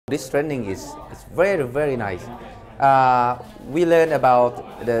This training is very, very nice. We learn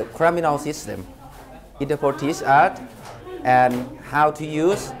about the criminal system, Interpol teach us, and how to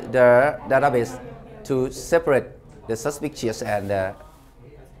use the database to separate the suspicious and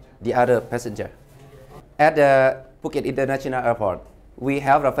the other passenger. At the Phuket International Airport, we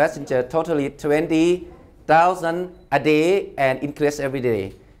have a passenger totally 20,000 a day and increase every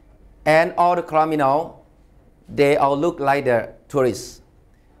day. And all the criminal, they all look like the tourists.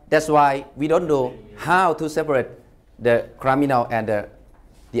 That's why we don't know how to separate the criminal and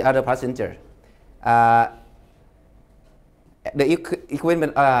the other passenger. The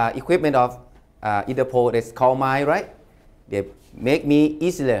equipment of Interpol is called mine, right? They make me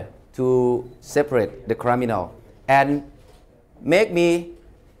easier to separate the criminal and make me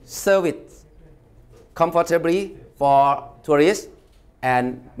serve it comfortably for tourists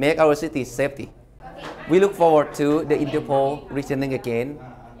and make our city safety. We look forward to the Interpol returning again,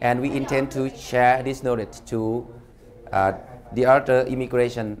 and we intend to share this knowledge to the other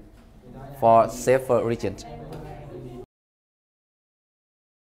immigration for safer regions.